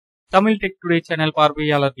Tamil tech today channel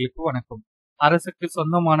பார்வையாளர்களுக்கு வணக்கம். அரசுக்கு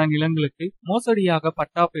சொந்தமான நிலங்களுக்கு மோசடியாக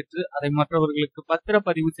பட்டா பெற்று அதை மற்றவர்களுக்கு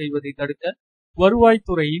பத்திரப்பதிவு செய்வதை தடுக்க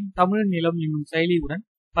வருவாய்த்துறையின் தமிழ் நிலம் என்னும் செயலியுடன்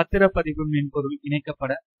பத்திரப்பதிவு மென்பொருள்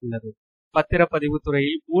இணைக்கப்பட உள்ளது. பத்திரப்பதிவு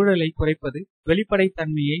துறையில் ஊழலை குறைப்பது,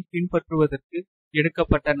 வெளிப்படைத்தன்மையை பின்பற்றுவதற்கு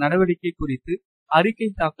எடுக்கப்பட்ட நடவடிக்கை குறித்து அறிக்கை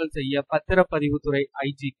தாக்கல் செய்ய பத்திரப்பதிவுத்துறை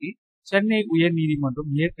ஐஜிக்கு சென்னை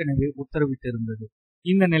உயர்நீதிமன்றம் ஏற்கனவே உத்தரவிட்டிருந்தது.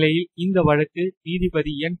 இந்த நிலையில் இந்த வழக்கு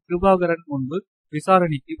நீதிபதி என் கிருபாகரன் முன்பு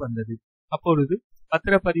விசாரணைக்கு வந்தது. அப்பொழுது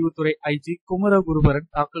பத்திரப்பதிவுத்துறை ஐஜி குமரகுருபரன்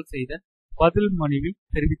தாக்கல் செய்த பதில் மனுவில்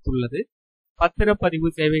தெரிவித்துள்ளது. பத்திரப்பதிவு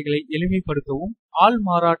சேவைகளை எளிமைப்படுத்தவும், ஆள்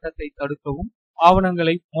மாறாட்டத்தை தடுக்கவும்,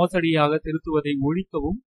 ஆவணங்களை மோசடியாக திருத்துவதை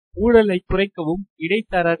ஒழிக்கவும், ஊழலை குறைக்கவும்,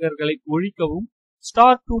 இடைத்தரகர்களை ஒழிக்கவும்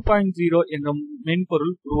ஸ்டார் 2.0 என்ற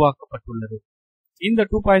மென்பொருள் உருவாக்கப்பட்டுள்ளது. இந்த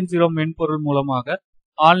 2.0 மென்பொருள் மூலமாக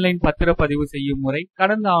ஆன்லைன் பத்திரப்பதிவு செய்யும் முறை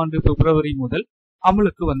கடந்த ஆண்டு பிப்ரவரி முதல்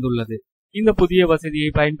அமலுக்கு வந்துள்ளது. இந்த புதிய வசதியை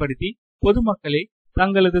பயன்படுத்தி பொதுமக்களே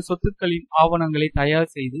தங்களது சொத்துக்களின் ஆவணங்களை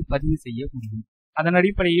தயார் செய்து பதிவு செய்ய முடியும். அதன்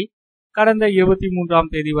அடிப்படையில் கடந்த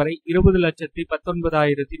 23ஆம் தேதி வரை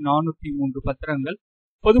 20,19,403 பத்திரங்கள்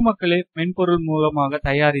பொதுமக்களே மென்பொருள் மூலமாக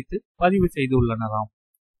தயாரித்து பதிவு செய்துள்ளனராம்.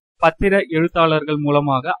 பத்திர எழுத்தாளர்கள்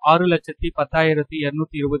மூலமாக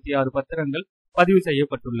 6,10,226 பத்திரங்கள் பதிவு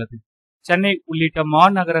செய்யப்பட்டுள்ளது. சென்னை உள்ளிட்ட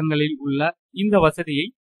மாநகரங்களில் உள்ள இந்த வசதியை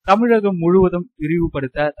தமிழகம் முழுவதும்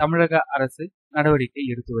விரிவுபடுத்த தமிழக அரசு நடவடிக்கை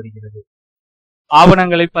எடுத்து வருகிறது.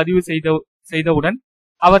 ஆவணங்களை பதிவு செய்தவுடன்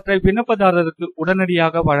அவற்றை விண்ணப்பதாரருக்கு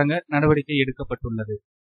உடனடியாக வழங்க நடவடிக்கை எடுக்கப்பட்டுள்ளது.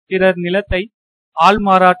 பிறர் நிலத்தை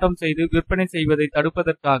ஆள்மாறாட்டம் செய்து விற்பனை செய்வதை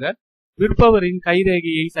தடுப்பதற்காக விற்பவரின்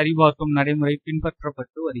கைரேகையை சரிபார்க்கும் நடைமுறை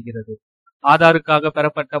பின்பற்றப்பட்டு வருகிறது. ஆதாருக்காக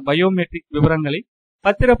பெறப்பட்ட பயோமெட்ரிக் விவரங்களை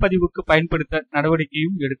பத்திரப்பதிவுக்கு பயன்படுத்த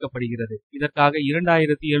நடவடிக்கையும் எடுக்கப்படுகிறது. இதற்காக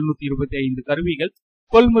 2,725 கருவிகள்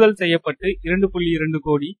கொள்முதல் செய்யப்பட்டு 2.2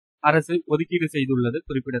 கோடி அரசு ஒதுக்கீடு செய்துள்ளது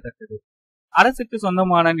குறிப்பிடத்தக்கது. அரசுக்கு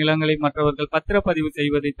சொந்தமான நிலங்களை மற்றவர்கள் பத்திரப்பதிவு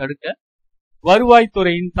செய்வதை தடுக்க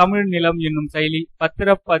வருவாய்த்துறையின் தமிழ் நிலம் என்னும் செயலி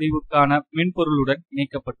பத்திரப்பதிவுக்கான மென்பொருளுடன்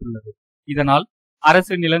இணைக்கப்பட்டுள்ளது. இதனால்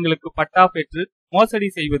அரசு நிலங்களுக்கு பட்டா பெற்று மோசடி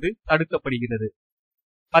செய்வது தடுக்கப்படுகிறது.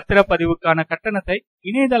 பத்திரப்பதிவுக்கான கட்டணத்தை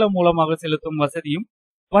இணையதளம் மூலமாக செலுத்தும் வசதியும்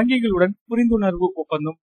வங்கிகளுடன் புரிந்துணர்வு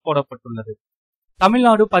ஒப்பந்தம் போடப்பட்டுள்ளது.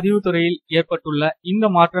 தமிழ்நாடு பதிவுத்துறையில் ஏற்பட்டுள்ள இந்த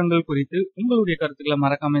மாற்றங்கள் குறித்து உங்களுடைய கருத்துக்களை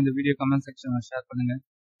மறக்காம இந்த வீடியோ கமெண்ட் செக்ஷன்ல ஷேர் பண்ணுங்க.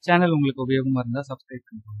 சேனல் உங்களுக்கு உபயோகமா இருந்தா சப்ஸ்கிரைப்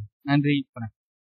பண்ணுங்க. நன்றி, வணக்கம்.